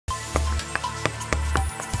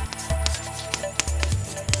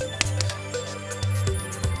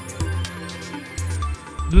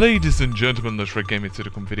Ladies and gentlemen, this Red Gaming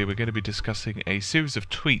Silicon video, we're going to be discussing a series of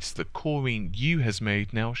tweets that Corrinne Yu has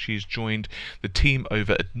made now she's joined the team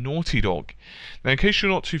over at Naughty Dog. Now, in case you're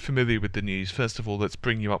not too familiar with the news, first of all, let's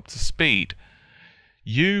bring you up to speed.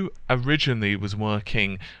 Yu originally was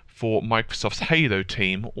working for Microsoft's Halo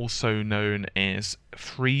team, also known as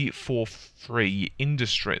 343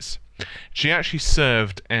 Industries. She actually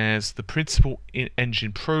served as the principal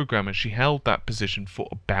engine programmer. She held that position for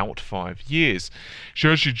about 5 years. She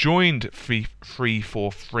actually joined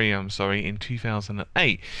 343 in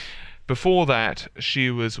 2008. Before that, she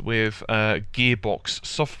was with Gearbox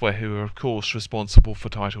Software, who are of course responsible for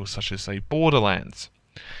titles such as, say, Borderlands.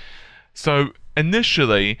 So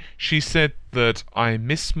initially, she said that I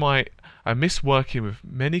miss working with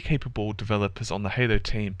many capable developers on the Halo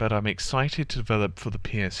team, but I'm excited to develop for the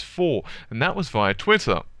PS4, and that was via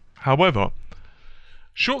Twitter. However,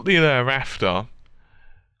 shortly thereafter,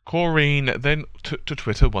 Corrinne then took to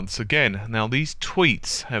Twitter once again. Now, these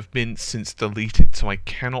tweets have been since deleted, so I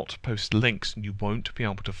cannot post links and you won't be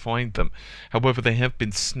able to find them. However, they have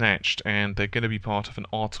been snatched and they're going to be part of an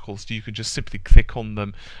article, so you can just simply click on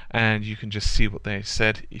them and you can just see what they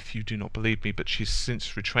said if you do not believe me. But she's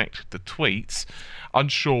since retracted the tweets.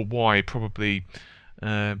 Unsure why, probably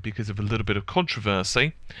because of a little bit of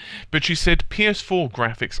controversy. But she said PS4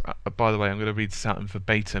 graphics, by the way, I'm going to read this out in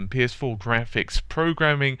verbatim, PS4 graphics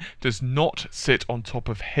programming does not sit on top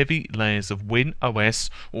of heavy layers of Win OS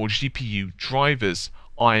or GPU drivers.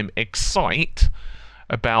 I'm excited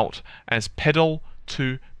about as pedal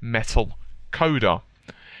to metal coder.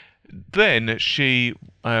 Then she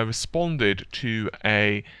responded to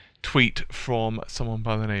a tweet from someone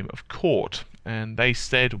by the name of Court, and they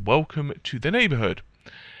said, "Welcome to the neighborhood."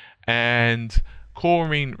 And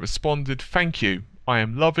Corrinne responded, "Thank you. I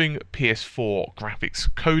am loving PS4 graphics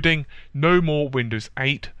coding. No more Windows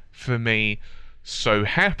 8 for me. So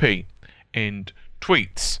happy." End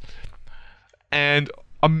tweets. And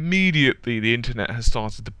immediately the internet has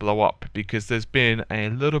started to blow up because there's been a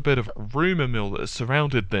little bit of rumor mill that has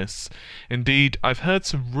surrounded this. Indeed, I've heard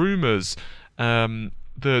some rumors.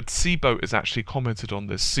 The Seaboat has actually commented on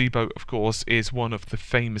this. Seaboat, of course, is one of the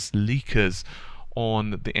famous leakers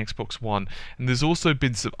on the Xbox One, and there's also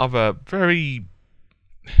been some other very,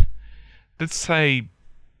 let's say,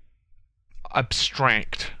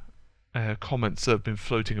 abstract comments that have been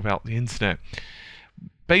floating about the internet.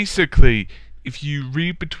 Basically, if you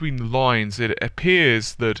read between the lines, it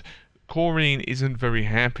appears that Corrinne isn't very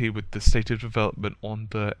happy with the state of development on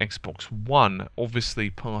the Xbox One, obviously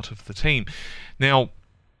part of the team. Now,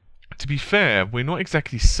 to be fair, we're not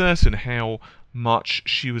exactly certain how much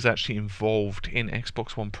she was actually involved in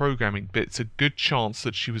Xbox One programming, but it's a good chance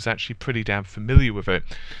that she was actually pretty damn familiar with it.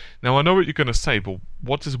 Now, I know what you're going to say, but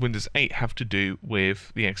what does Windows 8 have to do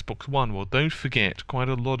with the Xbox One? Well, don't forget, quite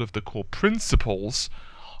a lot of the core principles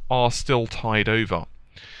are still tied over.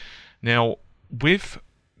 Now, with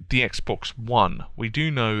the Xbox One, we do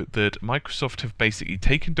know that Microsoft have basically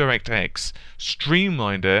taken DirectX,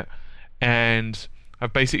 streamlined it, and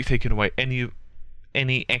have basically taken away any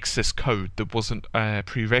excess code that wasn't a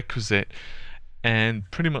prerequisite, and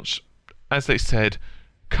pretty much, as they said,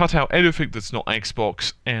 cut out everything that's not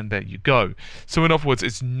Xbox, and there you go. So in other words,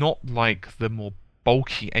 it's not like the more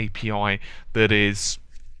bulky API that is,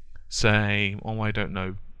 say, I don't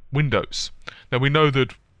know, Windows. Now, we know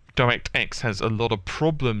that DirectX has a lot of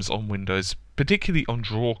problems on Windows, particularly on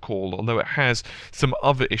draw call, although it has some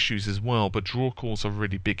other issues as well, but draw calls are a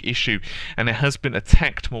really big issue, and it has been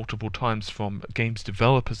attacked multiple times from games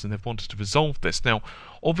developers, and they've wanted to resolve this. Now,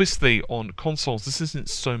 obviously on consoles this isn't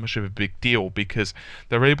so much of a big deal because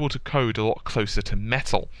they're able to code a lot closer to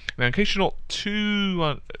metal. Now, in case you're not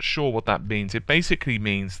too sure what that means, it basically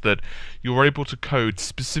means that you're able to code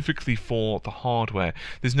specifically for the hardware.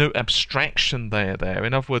 There's no abstraction there.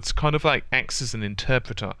 In other words, kind of like acts as an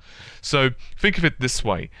interpreter. So think of it this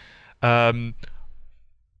way. I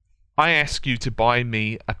ask you to buy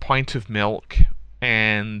me a pint of milk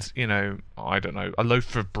and, I don't know, a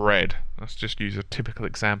loaf of bread. Let's just use a typical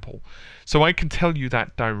example. So I can tell you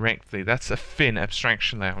that directly. That's a thin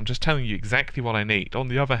abstraction there. I'm just telling you exactly what I need. On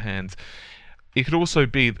the other hand, it could also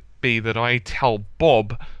be that I tell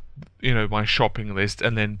Bob, my shopping list,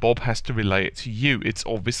 and then Bob has to relay it to you. It's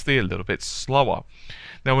obviously a little bit slower.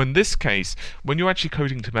 Now, in this case, when you're actually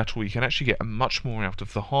coding to metal, you can actually get much more out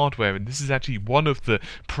of the hardware, and this is actually one of the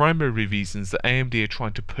primary reasons that AMD are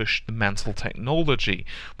trying to push the Mantle technology,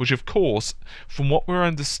 which, of course, from what we're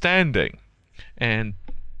understanding, and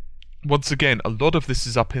once again, a lot of this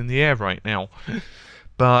is up in the air right now,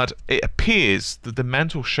 but it appears that the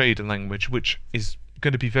Mantle shader language, which is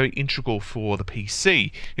going to be very integral for the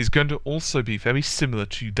PC is going to also be very similar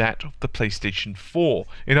to that of the PlayStation 4.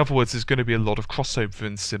 In other words, there's going to be a lot of crossover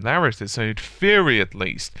and similarities. So in theory, at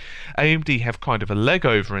least, AMD have kind of a leg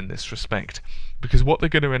over in this respect, because what they're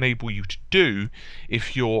going to enable you to do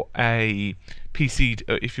if you're a PC,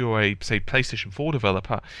 if you're a, say, PlayStation 4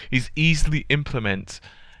 developer, is easily implement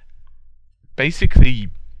basically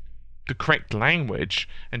the correct language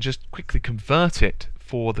and just quickly convert it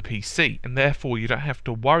for the PC, and therefore you don't have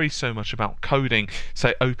to worry so much about coding,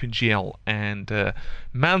 say, OpenGL and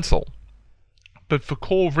Mantle. But for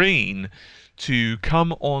Corrinne to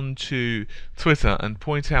come onto Twitter and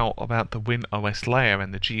point out about the WinOS layer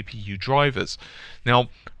and the GPU drivers. Now,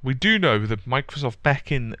 we do know that Microsoft,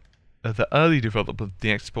 back in the early development of the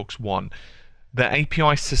Xbox One, the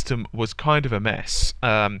API system was kind of a mess.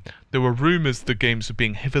 There were rumors the games were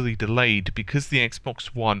being heavily delayed because the Xbox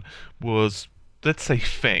One was, let's say,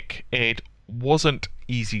 thick. It wasn't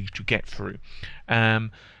easy to get through.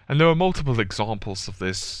 And there are multiple examples of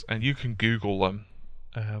this, and you can Google them,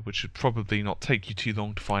 which should probably not take you too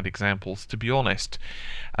long to find examples, to be honest.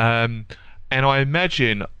 And I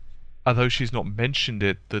imagine, although she's not mentioned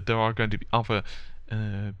it, that there are going to be other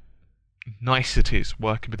niceties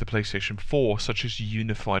working with the PlayStation 4, such as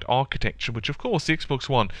unified architecture, which of course the Xbox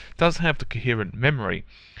One does have the coherent memory,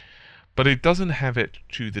 but it doesn't have it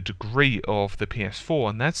to the degree of the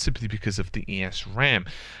PS4, and that's simply because of the ES RAM.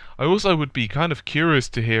 I also would be kind of curious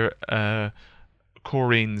to hear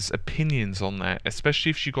Corrinne's opinions on that,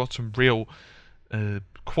 especially if she got some real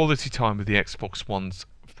quality time with the Xbox Ones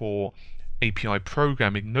for API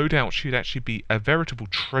programming. No doubt she'd actually be a veritable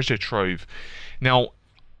treasure trove. Now,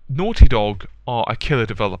 Naughty Dog are a killer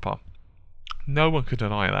developer. No one could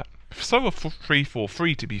deny that. So are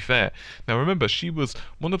 343, to be fair. Now remember, she was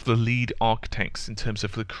one of the lead architects in terms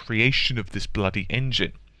of the creation of this bloody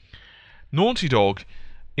engine. Naughty Dog,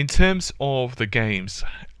 in terms of the games,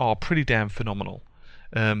 are pretty damn phenomenal.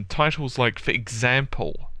 Titles like, for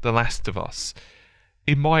example, The Last of Us,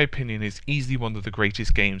 in my opinion, is easily one of the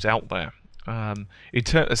greatest games out there.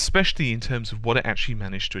 Especially in terms of what it actually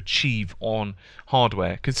managed to achieve on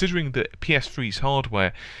hardware, considering that PS3's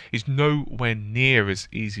hardware is nowhere near as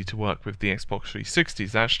easy to work with the Xbox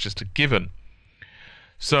 360s. That's just a given.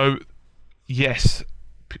 So, yes,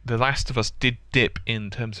 The Last of Us did dip in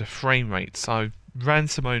terms of frame rates. I ran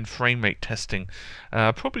some own frame rate testing.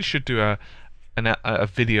 Probably should do a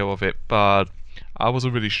video of it, but I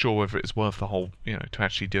wasn't really sure whether it's worth the whole, to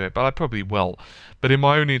actually do it, but I probably will. But in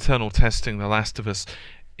my own internal testing, The Last of Us,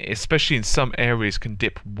 especially in some areas, can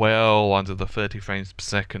dip well under the 30 frames per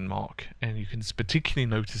second mark, and you can particularly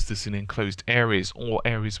notice this in enclosed areas or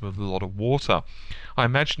areas with a lot of water. I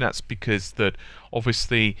imagine that's because that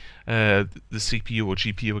obviously the CPU or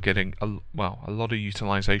GPU are getting a lot of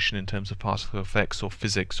utilization in terms of particle effects or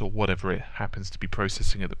physics or whatever it happens to be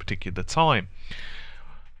processing at the particular time.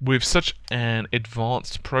 With such an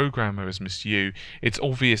advanced programmer as Miss Yu, it's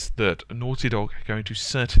obvious that Naughty Dog are going to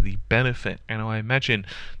certainly benefit, and I imagine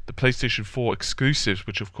the PlayStation 4 exclusives,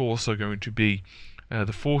 which of course are going to be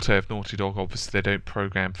the forte of Naughty Dog. Obviously they don't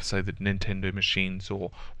program for, say, the Nintendo machines or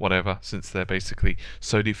whatever, since they're basically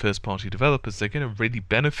solely first-party developers. They're going to really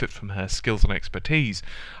benefit from her skills and expertise.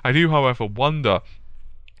 I do, however, wonder,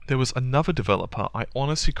 there was another developer, I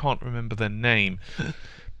honestly can't remember their name,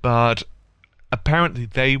 but apparently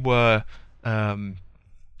they were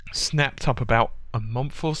snapped up about a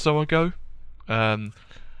month or so ago from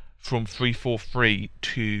 343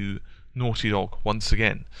 to Naughty Dog once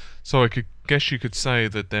again. So I guess you could say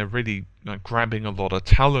that they're really grabbing a lot of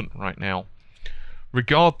talent right now.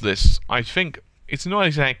 Regardless, I think it's not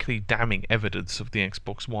exactly damning evidence of the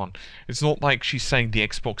Xbox One. It's not like she's saying the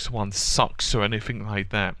Xbox One sucks or anything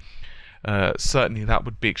like that. Certainly that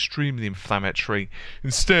would be extremely inflammatory.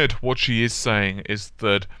 Instead, what she is saying is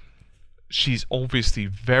that she's obviously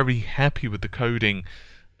very happy with the coding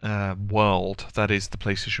world that is the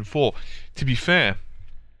PlayStation 4. To be fair,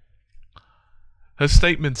 her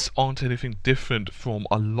statements aren't anything different from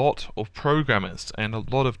a lot of programmers and a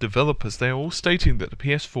lot of developers. They're all stating that the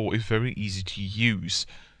PS4 is very easy to use.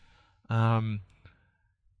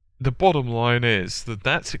 The bottom line is that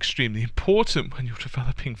that's extremely important when you're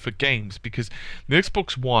developing for games, because the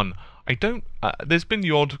Xbox One, there's been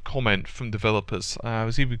the odd comment from developers. I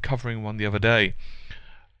was even covering one the other day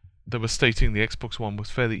that was stating the Xbox One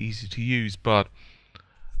was fairly easy to use, but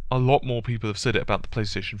a lot more people have said it about the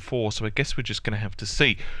PlayStation 4, so I guess we're just going to have to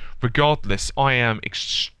see. Regardless, I am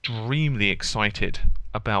extremely excited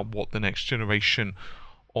about what the next generation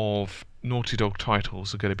of Naughty Dog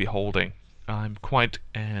titles are going to be holding. I'm quite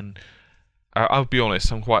an I'll be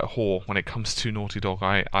honest, I'm quite a whore when it comes to Naughty Dog.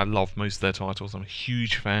 I love most of their titles. I'm a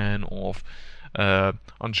huge fan of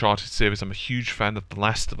Uncharted series. I'm a huge fan of The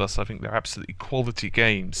Last of Us. I think they're absolutely quality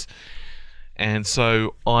games. And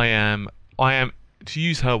so I am, to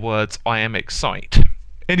use her words, I am excited.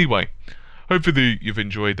 Anyway, hopefully you've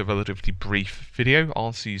enjoyed the relatively brief video.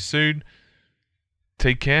 I'll see you soon.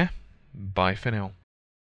 Take care. Bye for now.